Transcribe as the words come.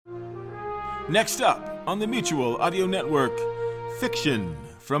Next up on the Mutual Audio Network, Fiction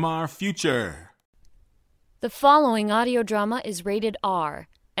from Our Future. The following audio drama is rated R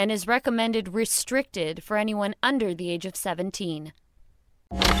and is recommended restricted for anyone under the age of 17.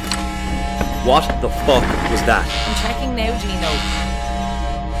 What the fuck was that? I'm checking now,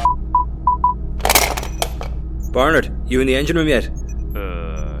 Gino. Barnard, you in the engine room yet?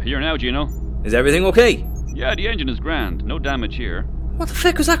 Here now, Gino. Is everything okay? Yeah, the engine is grand. No damage here. What the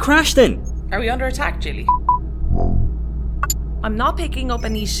fuck was that crash then? Are we under attack, Jilly? I'm not picking up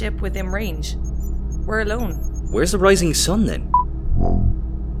any ship within range. We're alone. Where's the rising sun then?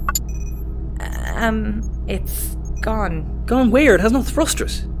 It's gone. Gone where? It has no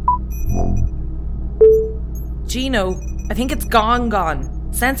thrusters. Gino, I think it's gone.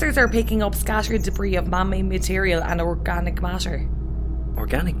 Sensors are picking up scattered debris of man-made material and organic matter.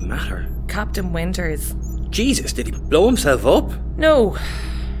 Organic matter? Captain Winters. Jesus, did he blow himself up? No,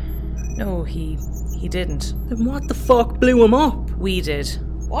 he didn't. Then what the fuck blew him up? We did.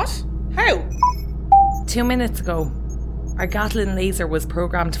 What? How? 2 minutes ago, our Gatling laser was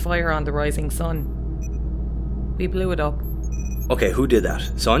programmed to fire on the rising sun. We blew it up. Okay, who did that?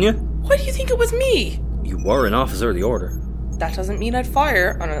 Sonia? Why do you think it was me? You were an officer of the order. That doesn't mean I'd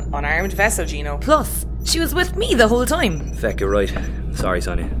fire on an unarmed vessel, Gino. Plus, she was with me the whole time. Feck, you're right. Sorry,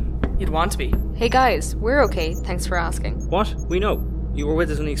 Sonia. You'd want to be. Hey guys, we're okay, thanks for asking. What? We know. You were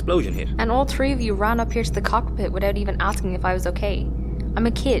with us when the explosion hit. And all three of you ran up here to the cockpit without even asking if I was okay. I'm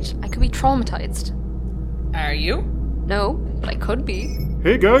a kid, I could be traumatized. Are you? No, but I could be.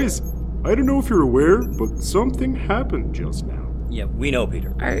 Hey guys, I don't know if you're aware, but something happened just now. Yeah, we know,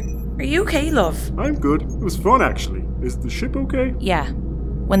 Peter. Are you okay, love? I'm good. It was fun, actually. Is the ship okay? Yeah.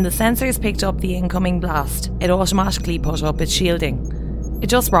 When the sensors picked up the incoming blast, it automatically put up its shielding. It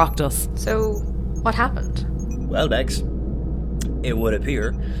just rocked us. So, what happened? Well, Bex, it would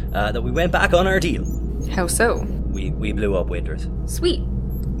appear that we went back on our deal. How so? We blew up Winters. Sweet.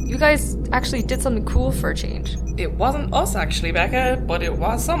 You guys actually did something cool for a change. It wasn't us, actually, Becca, but it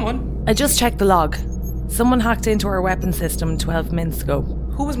was someone. I just checked the log. Someone hacked into our weapon system 12 minutes ago.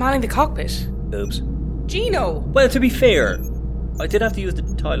 Who was manning the cockpit? Oops. Gino! Well, to be fair, I did have to use the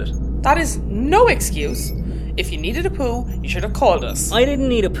toilet. That is no excuse. If you needed a poo, you should have called us. I didn't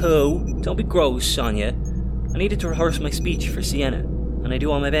need a poo. Don't be gross, Sonia. I needed to rehearse my speech for Sienna, and I do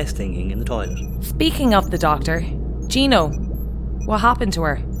all my best thinking in the toilet. Speaking of the doctor, Gino, what happened to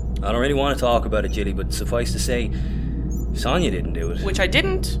her? I don't really want to talk about it, Jilly, but suffice to say, Sonia didn't do it. Which I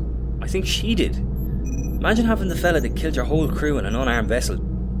didn't. I think she did. Imagine having the fella that killed your whole crew in an unarmed vessel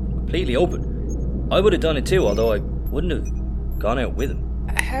completely open. I would have done it too, although I wouldn't have gone out with him.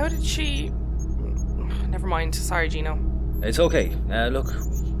 How did she... Never mind. Sorry, Gino. It's okay. Look,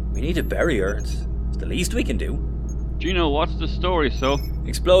 we need to bury her. It's the least we can do. Gino, what's the story, so?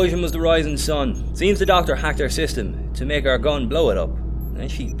 Explosion was the rising sun. Seems the doctor hacked our system to make our gun blow it up. Then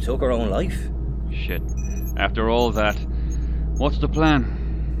she took her own life. Shit. After all that, what's the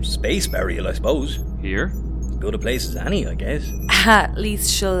plan? Space burial, I suppose. Here? As good a place as any, I guess. At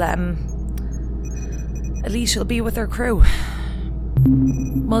least she'll be with her crew.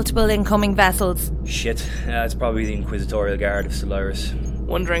 Multiple incoming vessels. Shit, it's probably the Inquisitorial Guard of Solaris.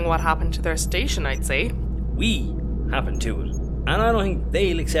 Wondering what happened to their station, I'd say. We happened to it. And I don't think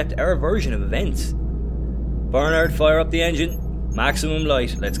they'll accept our version of events. Barnard, fire up the engine. Maximum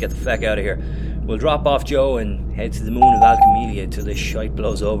light. Let's get the feck out of here. We'll drop off Joe and head to the moon of Alchemelia till this shite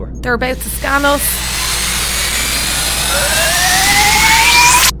blows over. They're about to scan us.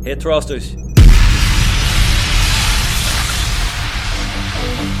 Hit thrusters.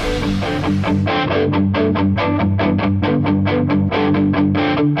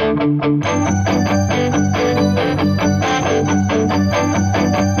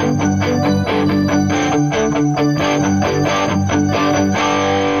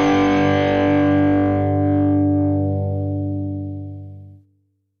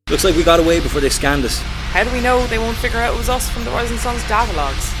 Looks like we got away before they scanned us. How do we know they won't figure out it was us from the Rising Sun's data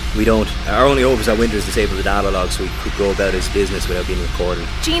logs? We don't. Our only hope is that Winters disabled the data log so he could go about his business without being recorded.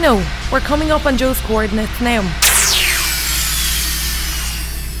 Gino, we're coming up on Joe's coordinates now.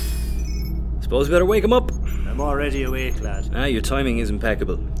 Suppose we better wake him up. I'm already awake, lad. Your timing is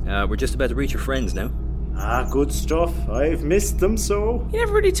impeccable. We're just about to reach your friends now. Good stuff. I've missed them, so... You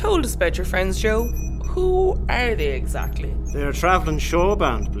never really told us about your friends, Joe. Who are they exactly? They're a travelling show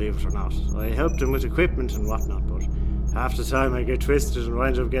band, believe it or not. I helped them with equipment and whatnot, but half the time I get twisted and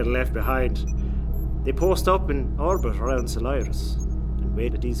wind up getting left behind. They post up in orbit around Solaris and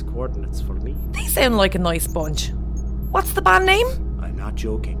wait at these coordinates for me. They sound like a nice bunch. What's the band name? I'm not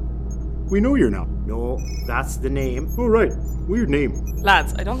joking. We know you're not. No, that's the name. Oh, right. Weird name.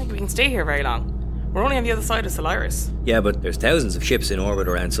 Lads, I don't think we can stay here very long. We're only on the other side of Solaris. Yeah, but there's thousands of ships in orbit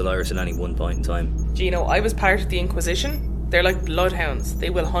around Solaris at any one point in time. Gino, I was part of the Inquisition. They're like bloodhounds. They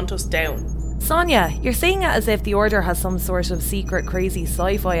will hunt us down. Sonia, you're saying it as if the Order has some sort of secret crazy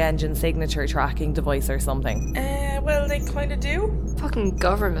sci-fi engine signature tracking device or something. Well, they kind of do. Fucking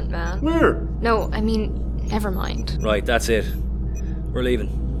government, man. Where? No, I mean, never mind. Right, that's it. We're leaving.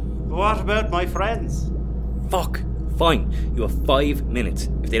 What about my friends? Fuck. Fine. You have 5 minutes.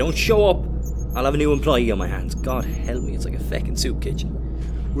 If they don't show up, I'll have a new employee on my hands. God help me, it's like a feckin' soup kitchen.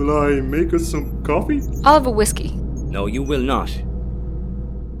 Will I make us some coffee? I'll have a whiskey. No, you will not.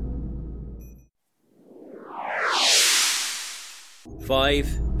 Five,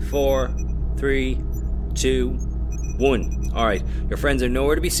 4, 3, 2, 1. Alright, your friends are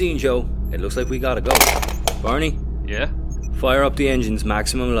nowhere to be seen, Joe. It looks like we gotta go. Barney? Yeah? Fire up the engines,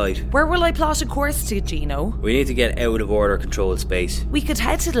 maximum light. Where will I plot a course to, Gino? We need to get out of order controlled space. We could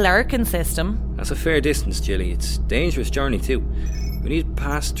head to the Lurkin system. That's a fair distance, Jilly. It's a dangerous journey too. We need to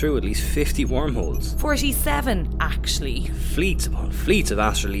pass through at least 50 wormholes. 47, actually. Fleets upon fleets of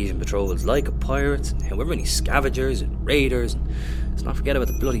Astral Legion patrols, like a pirates, and however many scavengers and raiders. And let's not forget about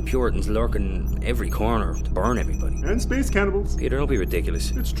the bloody Puritans lurking every corner to burn everybody. And space cannibals. Peter, don't be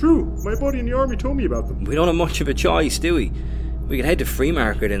ridiculous. It's true. My buddy in the army told me about them. We don't have much of a choice, do we? We could head to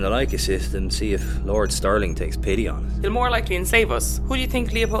Freemarket in the Leica system, see if Lord Sterling takes pity on us. He'll more likely enslave us. Who do you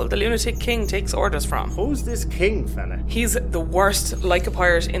think Leopold the Lunatic King takes orders from? Who's this king, fella? He's the worst Leica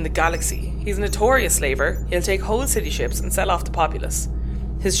pirate in the galaxy. He's a notorious slaver. He'll take whole city ships and sell off the populace.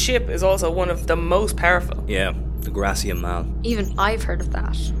 His ship is also one of the most powerful. Yeah, the Gracia Mal. Even I've heard of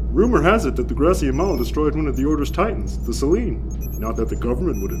that. Rumor has it that the Gracia Mal destroyed one of the Order's titans, the Selene. Not that the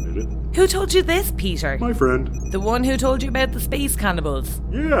government would admit it. Who told you this, Peter? My friend. The one who told you about the space cannibals?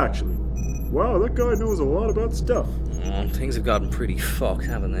 Yeah, actually. Wow, that guy knows a lot about stuff. Oh, things have gotten pretty fucked,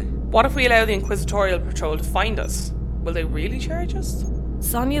 haven't they? What if we allow the Inquisitorial Patrol to find us? Will they really charge us?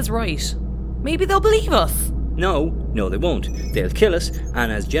 Sonia's right. Maybe they'll believe us. No, they won't. They'll kill us,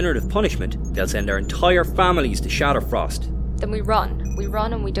 and as generative punishment, they'll send our entire families to Shatterfrost. Then we run. We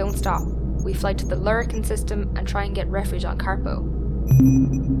run and we don't stop. We fly to the Lurkin system and try and get refuge on Carpo.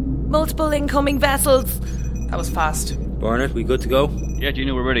 Multiple incoming vessels. That was fast. Barnett, we good to go? Yeah,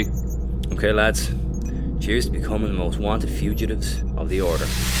 Gino, we're ready. Okay, lads. Cheers to becoming the most wanted fugitives of the Order.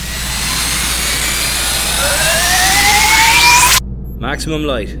 Maximum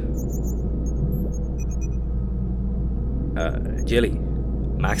light. Jilly.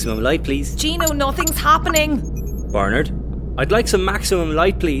 Maximum light, please. Gino, nothing's happening. Barnard, I'd like some maximum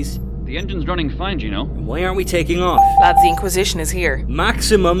light, please. The engine's running fine, Gino. Why aren't we taking off? Lads, the Inquisition is here.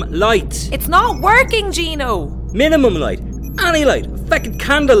 Maximum light. It's not working, Gino. Minimum light. Any light. A feckin'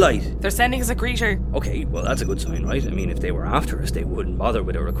 candlelight. They're sending us a greeter. Okay, well that's a good sign, right? I mean, if they were after us, they wouldn't bother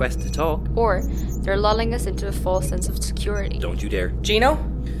with a request to talk. Or they're lulling us into a false sense of security. Don't you dare. Gino?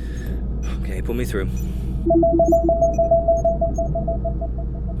 Okay, put me through.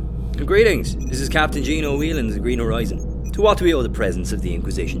 Greetings. This is Captain Gino Whelan's Green Horizon. To what do we owe the presence of the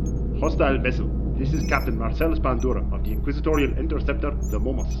Inquisition? Hostile vessel. This is Captain Marcellus Bandura of the Inquisitorial Interceptor, the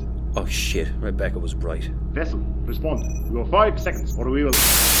Momus. Oh shit, Rebecca was right. Vessel, respond. You have 5 seconds or we will...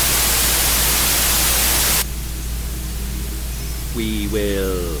 We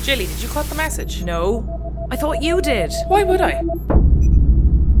will... Jilly, did you cut the message? No. I thought you did. Why would I?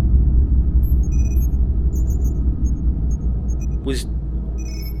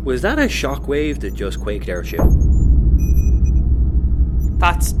 Was that a shockwave that just quaked our ship?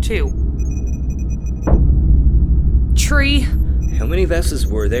 That's 2. 3. How many vessels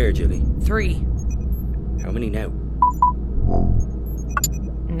were there, Jilly? 3. How many now?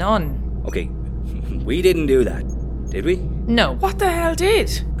 None. Okay, we didn't do that, did we? No. What the hell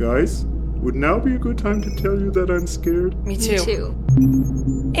did? Guys, would now be a good time to tell you that I'm scared? Me too.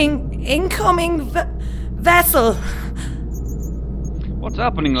 Me too. Incoming vessel. What's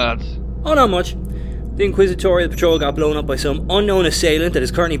happening, lads? Oh, not much. The Inquisitorial Patrol got blown up by some unknown assailant that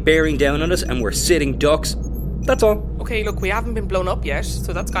is currently bearing down on us, and we're sitting ducks. That's all. Okay, look, we haven't been blown up yet,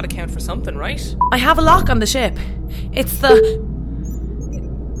 so that's got to count for something, right? I have a lock on the ship. It's the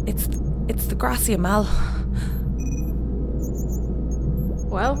Gracia Mal.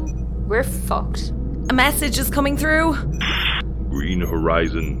 Well, we're fucked. A message is coming through. Green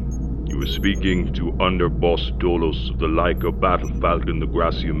Horizon. You are speaking to Underboss Dolos of the Leica Battle Falcon, the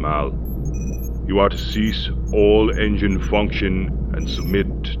Gracia Mal. You are to cease all engine function and submit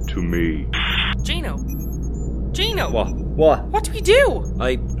to me. Gino? What? What do we do?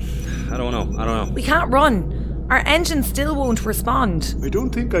 I don't know. We can't run. Our engine still won't respond. I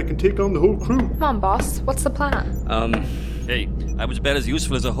don't think I can take on the whole crew. Come on, boss. What's the plan? Hey, I was about as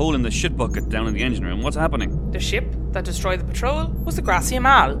useful as a hole in the shit bucket down in the engine room. What's happening? The ship that destroyed the patrol was the Gracia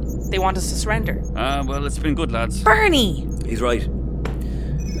Mal. They want us to surrender. Well, it's been good, lads. Bernie! He's right.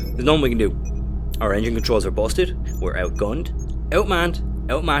 There's nothing we can do. Our engine controls are busted, we're outgunned, outmanned,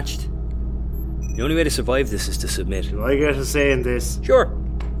 outmatched. The only way to survive this is to submit. Do I get a say in this? Sure,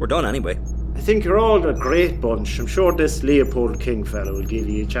 we're done anyway. I think you're all a great bunch. I'm sure this Leopold King fellow will give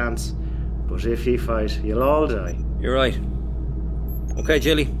you a chance. But if he fight, you'll all die. You're right. Okay,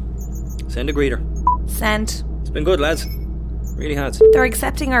 Jilly. Send a greeter. Sent. It's been good, lads. Really has. They're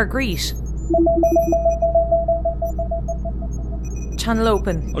accepting our greet. Channel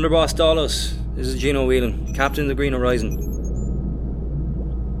open. Underboss Dalos. This is Gino Whelan, Captain of the Green Horizon.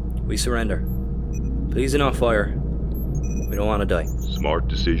 We surrender. Please do not fire. We don't want to die. Smart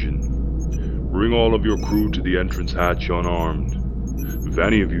decision. Bring all of your crew to the entrance hatch unarmed. If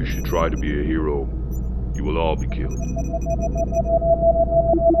any of you should try to be a hero, you will all be killed.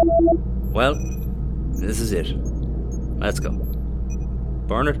 Well, this is it. Let's go.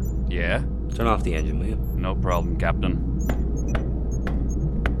 Bernard? Yeah? Turn off the engine, will you? No problem, Captain.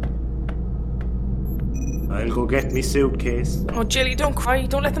 I'll go get me suitcase. Oh, Jilly, don't cry.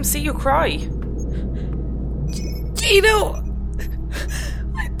 Don't let them see you cry. Gino!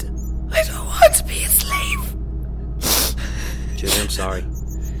 I don't want to be a slave. Jilly, I'm sorry.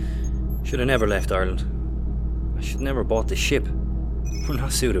 Should have never left Ireland. I should never bought the ship. We're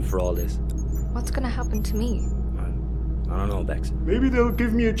not suited for all this. What's gonna happen to me? I don't know, Bex. Maybe they'll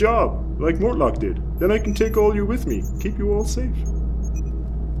give me a job, like Mortlock did. Then I can take all you with me, keep you all safe.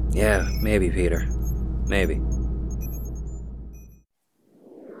 Yeah, maybe, Peter. Maybe.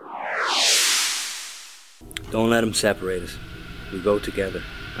 Don't let them separate us. We go together,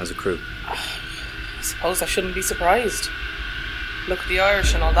 as a crew. I suppose I shouldn't be surprised. Look at the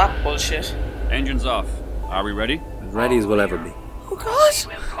Irish and all that bullshit. Engines off. Are we ready? As ready as we'll ever be. Oh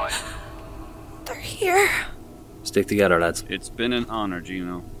God! They're here. Stick together, lads. It's been an honor,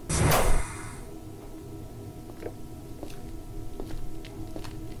 Gino.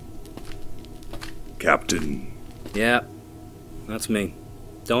 Captain. Yeah, that's me.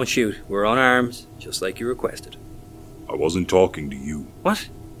 Don't shoot. We're on arms, just like you requested. I wasn't talking to you. What?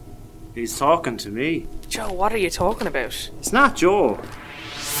 He's talking to me. Joe, what are you talking about? It's not Joe.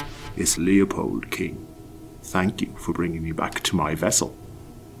 It's Leopold King. Thank you for bringing me back to my vessel.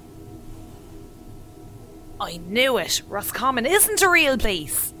 I knew it. Roscommon isn't a real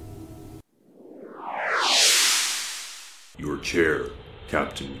place. Your chair,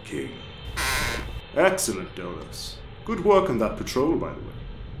 Captain King. Excellent, Dolos. Good work on that patrol, by the way.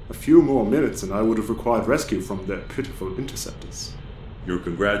 A few more minutes and I would have required rescue from their pitiful interceptors. Your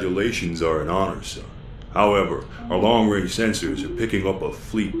congratulations are an honor, sir. However, our long-range sensors are picking up a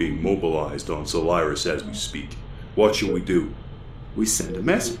fleet being mobilized on Solaris as we speak. What shall we do? We send a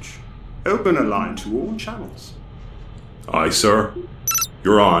message. Open a line to all channels. Aye, sir.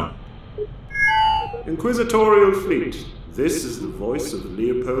 You're on. Inquisitorial Fleet, this is the voice of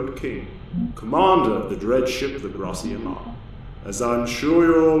Leopold King, commander of the dread ship the Gracia Mal. As I'm sure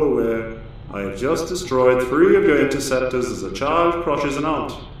you're all aware, I have just destroyed 3 of your interceptors as a child crushes an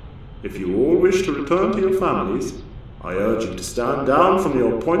aunt. If you all wish to return to your families, I urge you to stand down from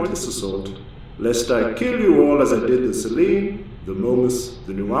your pointless assault, lest I kill you all as I did the Selene, the Momus,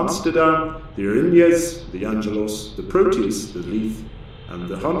 the New Amsterdam, the Erinyes, the Angelos, the Proteus, the Leith, and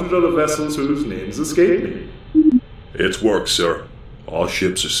the 100 other vessels whose names escape me. It's work, sir. All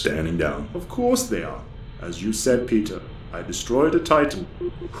ships are standing down. Of course they are. As you said, Peter, I destroyed a Titan.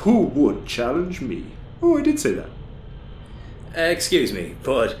 Who would challenge me? Oh, I did say that. Excuse me,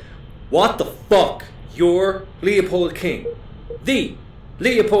 but what the fuck? You're Leopold King. The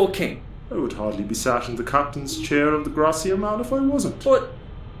Leopold King. I would hardly be sat in the captain's chair of the Gracia Mal if I wasn't. But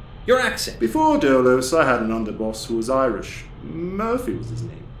your accent. Before Dolos, I had an underboss who was Irish. Murphy was his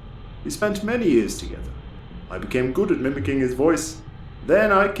name. We spent many years together. I became good at mimicking his voice.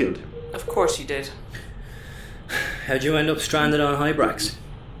 Then I killed him. Of course you did. How'd you end up stranded on Hybrax?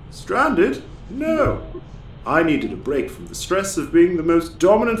 Stranded? No. I needed a break from the stress of being the most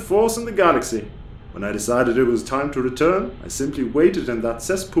dominant force in the galaxy. When I decided it was time to return, I simply waited in that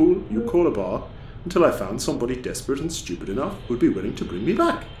cesspool you call a bar until I found somebody desperate and stupid enough who'd be willing to bring me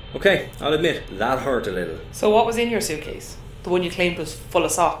back. Okay, I'll admit, that hurt a little. So what was in your suitcase? The one you claimed was full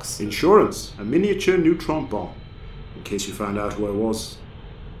of socks? Insurance, a miniature neutron bomb, in case you found out who I was.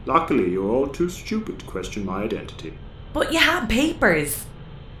 Luckily, you're all too stupid to question my identity. But you had papers.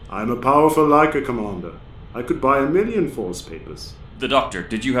 I'm a powerful Leica commander. I could buy 1 million false papers. The doctor,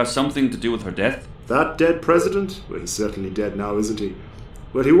 did you have something to do with her death? That dead president? Well, he's certainly dead now, isn't he?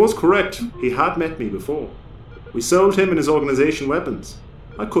 Well, he was correct. He had met me before. We sold him and his organization weapons.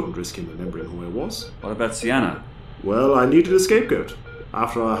 I couldn't risk him remembering who I was. What about Sienna? Well, I needed a scapegoat.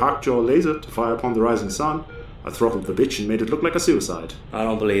 After I hacked your laser to fire upon the rising sun, I throttled the bitch and made it look like a suicide. I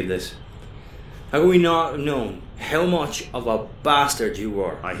don't believe this. How could we not have known how much of a bastard you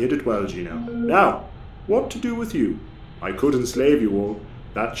were? I hid it well, Gino. Now, what to do with you? I could enslave you all.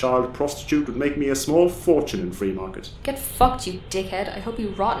 That child prostitute would make me a small fortune in free market. Get fucked, you dickhead. I hope you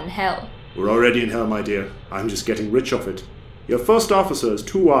rot in hell. We're already in hell, my dear. I'm just getting rich off it. Your first officer is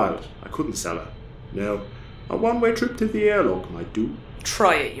too wild. I couldn't sell her. No, a one-way trip to the airlock might do.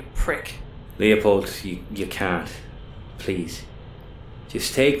 Try it, you prick. Leopold, you can't. Please.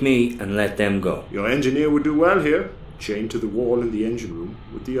 Just take me and let them go. Your engineer would do well here. Chained to the wall in the engine room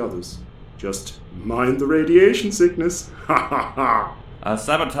with the others. Just mind the radiation sickness. Ha ha ha. I'll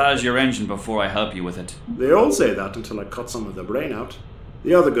sabotage your engine before I help you with it. They all say that until I cut some of their brain out.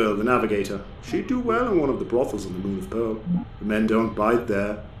 The other girl, the navigator, she'd do well in one of the brothels on the Moon of Pearl. The men don't bite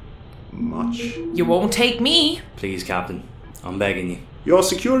there much. You won't take me. Please, Captain. I'm begging you. Your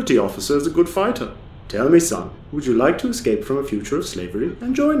security officer is a good fighter. Tell me, son, would you like to escape from a future of slavery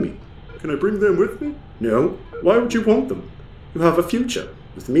and join me? Can I bring them with me? No. Why would you want them? You have a future.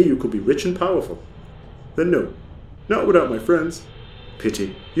 With me you could be rich and powerful. Then no. Not without my friends.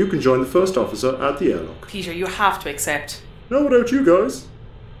 Pity. You can join the first officer at the airlock. Peter, you have to accept. Not without you guys.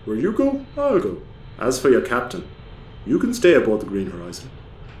 Where you go, I'll go. As for your captain, you can stay aboard the Green Horizon.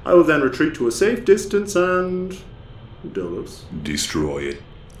 I will then retreat to a safe distance and... Dolos. Destroy it.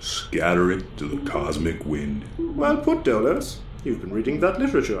 Scatter it to the cosmic wind. Well put, Dolos. You've been reading that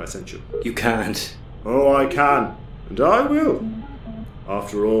literature I sent you. You can't. Oh, I can. And I will.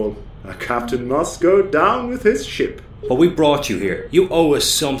 After all, a captain must go down with his ship. But we brought you here. You owe us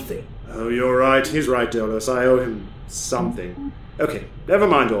something. Oh, you're right. He's right, Dolos. I owe him something. Okay, never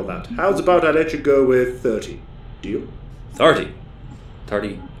mind all that. How's about I let you go with 30? Deal? 30?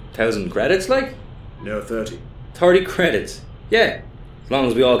 30,000 credits, like? No, 30. 30 credits? Yeah, as long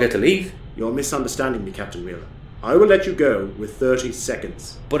as we all get to leave. You're misunderstanding me, Captain Wheeler. I will let you go with 30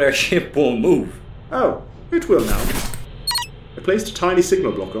 seconds. But our ship won't move. Oh, it will now. I placed a tiny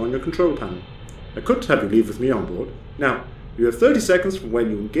signal blocker on your control panel. I couldn't have you leave with me on board. Now, you have 30 seconds from when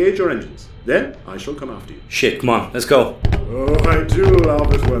you engage your engines. Then I shall come after you. Shit, come on, let's go. Oh, I do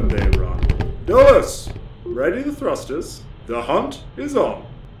love it when they run. Dolos, ready the thrusters. The hunt is on.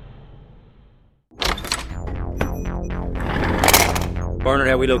 Bernard,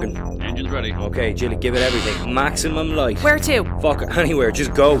 how we looking? Engine's ready. Okay, Jilly, give it everything. Maximum light. Where to? Fuck it, anywhere,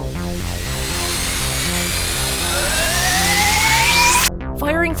 just go.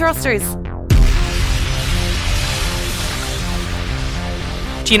 Firing thrusters.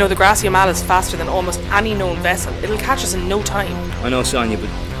 Gino, the Gracia Mal is faster than almost any known vessel. It'll catch us in no time. I know, Sonia, but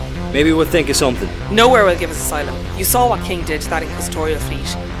maybe we'll think of something. Nowhere will give us asylum. You saw what King did to that Inquisitorial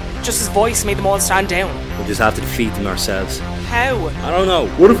fleet. Just his voice made them all stand down. We'll just have to defeat them ourselves. How? I don't know.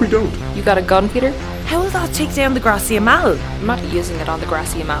 What if we don't? You got a gun, Peter? How will that take down the Gracia Mal? I'm not using it on the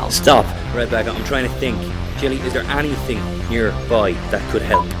Gracia Mal. Stop, Rebecca, I'm trying to think. Jilly, is there anything nearby that could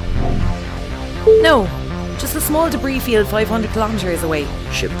help? No, just a small debris field 500 kilometres away.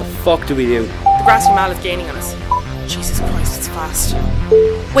 Shit, the fuck do we do? The Gracia Mal is gaining on us. Jesus Christ, it's fast.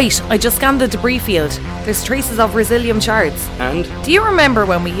 Wait, I just scanned the debris field. There's traces of Resilium shards. And? Do you remember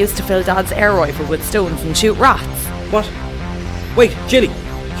when we used to fill Dad's air rifle with stones and shoot rats? What? Wait, Jilly,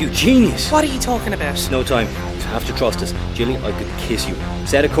 you genius. What are you talking about? No time. You have to trust us. Jilly, I could kiss you.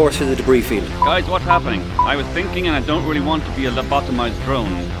 Set a course for the debris field. Guys, what's happening? I was thinking and I don't really want to be a lobotomized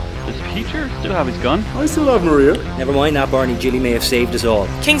drone. Does Peter still have his gun? I still have Maria. Never mind that, Barney. Jilly may have saved us all.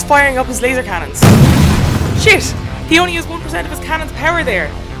 King's firing up his laser cannons. Shit! He only used 1% of his cannon's power there.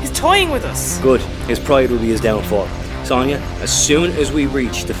 He's toying with us. Good. His pride will be his downfall. Sonia, as soon as we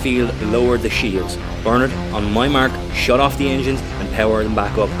reach the field, lower the shields. Bernard, on my mark, shut off the engines and power them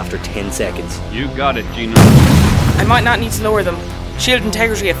back up after 10 seconds. You got it, Gino. I might not need to lower them. Shield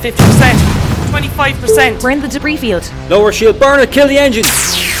integrity at 50%. 25%. We're in the debris field. Lower shield. Bernard, kill the engine.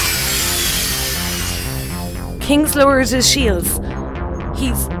 King's lowered his shields.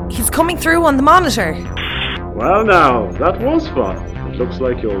 He's coming through on the monitor. Well now, that was fun. It looks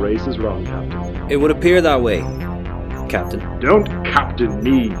like your race is wrong, Captain. It would appear that way, Captain. Don't captain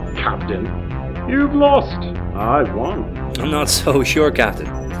me, Captain. You've lost. I've won. I'm not so sure, Captain.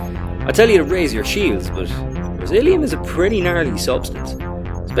 I tell you to raise your shields, but Resilium is a pretty gnarly substance.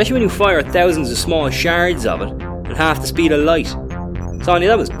 Especially when you fire thousands of small shards of it at half the speed of light. Sonia,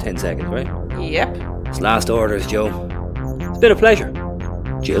 that was 10 seconds, right? Yep. It's last orders, Joe. It's been a pleasure.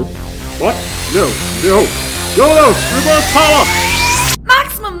 Jill? What? No. Dolos, reverse power!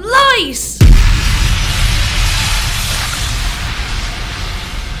 Maximum light!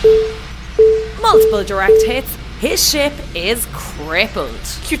 multiple direct hits, his ship is crippled.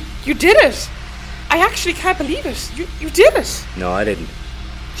 You did it! I actually can't believe it. You did it! No, I didn't.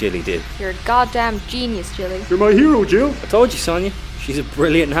 Jilly did. You're a goddamn genius, Jilly. You're my hero, Jill. I told you, Sonia. She's a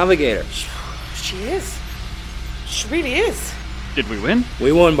brilliant navigator. She is. She really is. Did we win?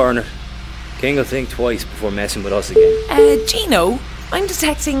 We won, Bernard. King will think twice before messing with us again. Gino, I'm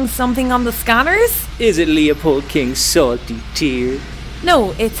detecting something on the scanners. Is it Leopold King's salty tear?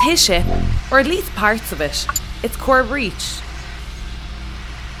 No, it's his ship. Or at least parts of it. It's Core Breach.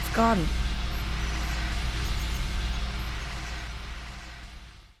 It's gone.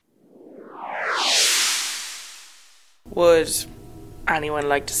 Would anyone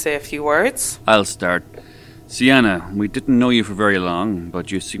like to say a few words? I'll start. Sienna, we didn't know you for very long,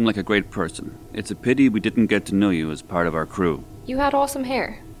 but you seem like a great person. It's a pity we didn't get to know you as part of our crew. You had awesome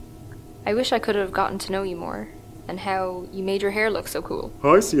hair. I wish I could have gotten to know you more, and how you made your hair look so cool.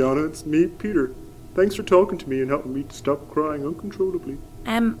 Hi, Sienna. It's me, Peter. Thanks for talking to me and helping me to stop crying uncontrollably.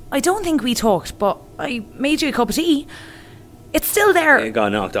 I don't think we talked, but I made you a cup of tea. It's still there. It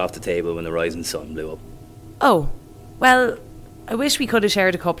got knocked off the table when the rising sun blew up. Oh, well, I wish we could have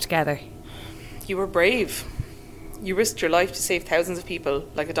shared a cup together. You were brave. You risked your life to save thousands of people,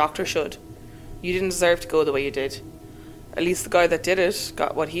 like a doctor should. You didn't deserve to go the way you did. At least the guy that did it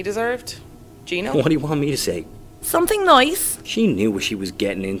got what he deserved. Gino? What do you want me to say? Something nice. She knew what she was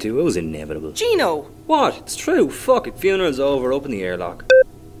getting into. It was inevitable. Gino! What? It's true. Fuck it. Funeral's over. Open the airlock.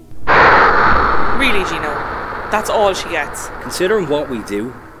 Really, Gino? That's all she gets. Considering what we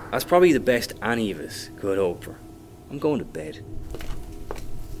do, that's probably the best any of us could hope for. I'm going to bed.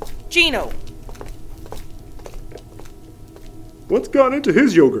 Gino! What's gone into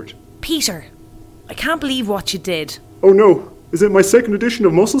his yogurt? Peter, I can't believe what you did. Oh no, is it my second edition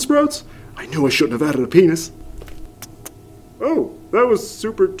of Muscle Sprouts? I knew I shouldn't have added a penis. Oh, that was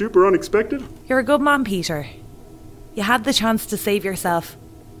super duper unexpected. You're a good man, Peter. You had the chance to save yourself,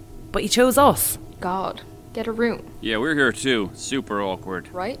 but you chose us. God, get a room. Yeah, we're here too. Super awkward.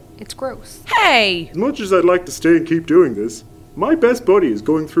 Right? It's gross. Hey! As much as I'd like to stay and keep doing this, my best buddy is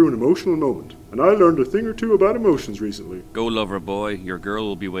going through an emotional moment, and I learned a thing or two about emotions recently. Go, lover boy. Your girl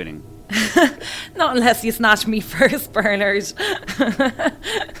will be waiting. Not unless you snatch me first, Bernard.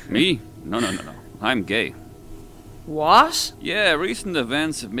 Me? No. I'm gay. What? Yeah, recent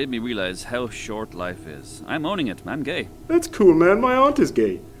events have made me realize how short life is. I'm owning it. I'm gay. That's cool, man. My aunt is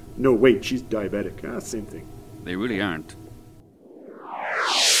gay. No, wait, she's diabetic. Same thing. They really aren't.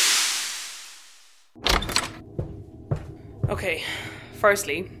 Okay,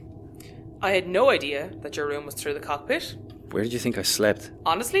 firstly, I had no idea that your room was through the cockpit. Where did you think I slept?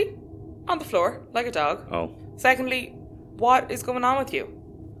 Honestly, on the floor, like a dog. Oh. Secondly, what is going on with you?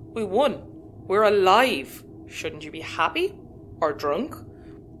 We won. We're alive. Shouldn't you be happy? Or drunk?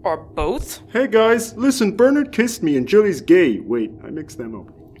 Or both? Hey guys, listen, Bernard kissed me and Jilly's gay. Wait, I mixed them up.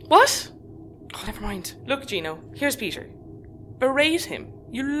 What? Oh, never mind. Look, Gino, here's Peter. Berate him.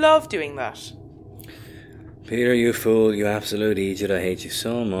 You love doing that. Peter, you fool, you absolute idiot. I hate you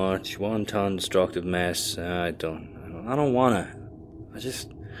so much. Wanton destructive mess. I don't wanna. I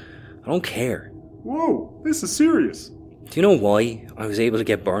don't care. Whoa, this is serious. Do you know why I was able to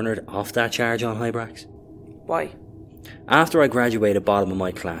get Bernard off that charge on Hybrax? Why? After I graduated bottom of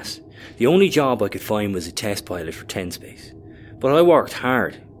my class, the only job I could find was a test pilot for Tenspace. But I worked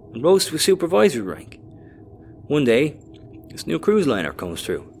hard and rose to a supervisory rank. One day, this new cruise liner comes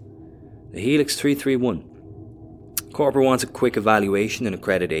through. The Helix 331. Corporate wants a quick evaluation and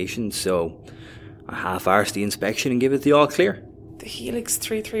accreditation, so I half-arsed the inspection and give it the all-clear. The Helix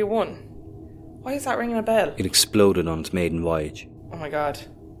 331. Why is that ringing a bell? It exploded on its maiden voyage. Oh my god,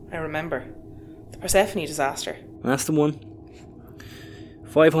 I remember. The Persephone disaster. That's the one.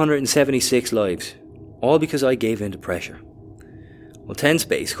 576 lives, all because I gave in to pressure. Well,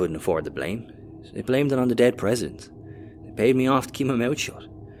 Tenspace couldn't afford the blame, so they blamed it on the dead president. They paid me off to keep my mouth shut.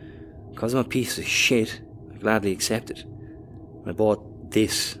 Because I'm a piece of shit, I gladly accepted. I bought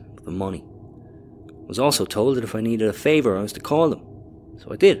this for the money. I was also told that if I needed a favour, I was to call them.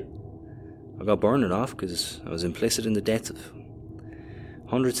 So I did. I got Bernard off because I was implicit in the deaths of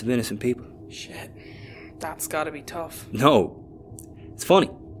hundreds of innocent people. Shit. That's gotta be tough. No. It's funny.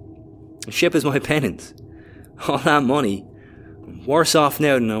 The ship is my penance. All that money, I'm worse off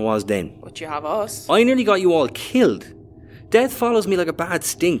now than I was then. But you have us. I nearly got you all killed. Death follows me like a bad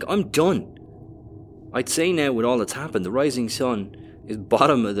stink. I'm done. I'd say now with all that's happened, the Rising Sun is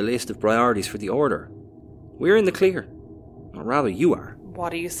bottom of the list of priorities for the Order. We're in the clear. Or rather, you are.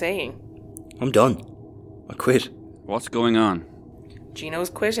 What are you saying? I'm done. I quit. What's going on? Gino's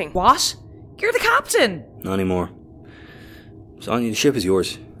quitting. What? You're the captain! Not anymore. Sonia, the ship is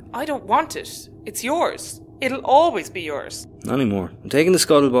yours. I don't want it. It's yours. It'll always be yours. Not anymore. I'm taking the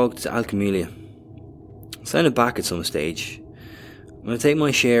Scuttlebug to Alchemilia. I'll send it back at some stage. I'm going to take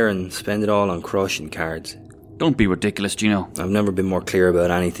my share and spend it all on Crush and cards. Don't be ridiculous, Gino. I've never been more clear about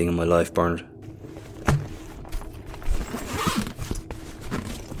anything in my life, Bernard.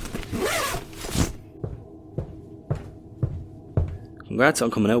 Congrats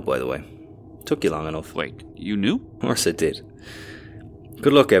on coming out, by the way. Took you long enough. Wait, you knew? Of course it did.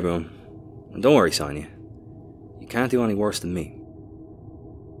 Good luck, everyone. And don't worry, Sonia. You can't do any worse than me.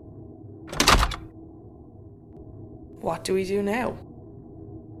 What do we do now?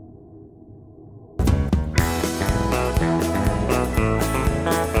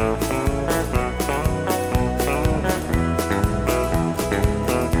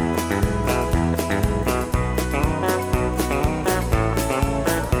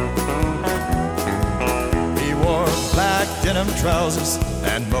 Denim trousers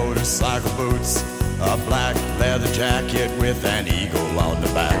and motorcycle boots, a black leather jacket with an eagle on the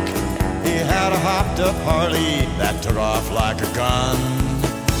back. He had a hopped-up Harley that took off like a gun,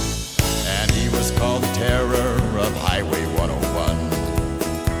 and he was called the terror of Highway 101.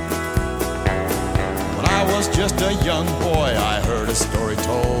 When I was just a young boy, I heard a story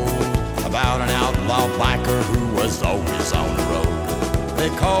told about an outlaw biker who was always on the road. They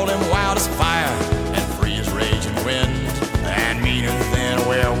called him wild as fire and free as raging wind, and meaner than a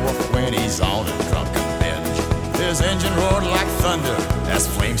werewolf when he's on a drunken binge. His engine roared like thunder as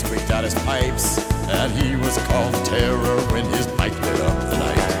flames streaked out his pipes, and he was called the terror when his bike lit up the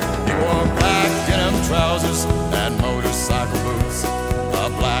night. He wore black denim trousers and motorcycle boots, a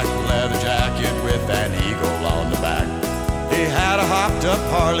black leather jacket with an eagle on the back. He had a hopped-up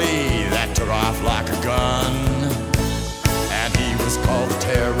Harley that took off like a gun, and he was called the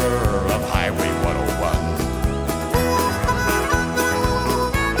terror of Highway 101.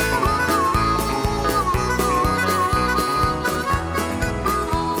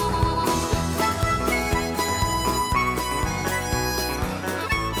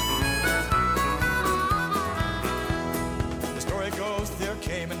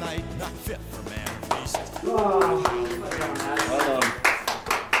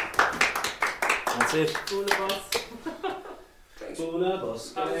 That's it. That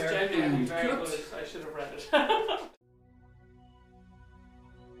was genuinely very good. I should have read it.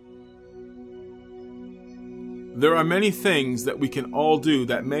 There are many things that we can all do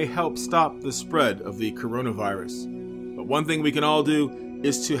that may help stop the spread of the coronavirus. But one thing we can all do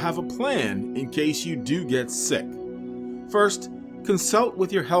is to have a plan in case you do get sick. First, consult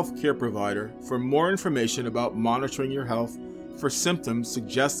with your healthcare provider for more information about monitoring your health for symptoms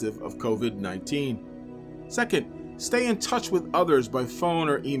suggestive of COVID-19. Second, stay in touch with others by phone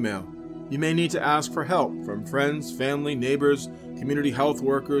or email. You may need to ask for help from friends, family, neighbors, community health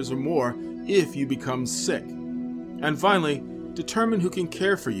workers, or more if you become sick. And finally, determine who can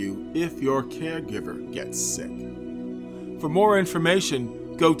care for you if your caregiver gets sick. For more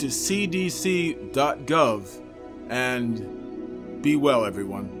information, go to cdc.gov and be well,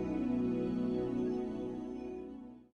 everyone.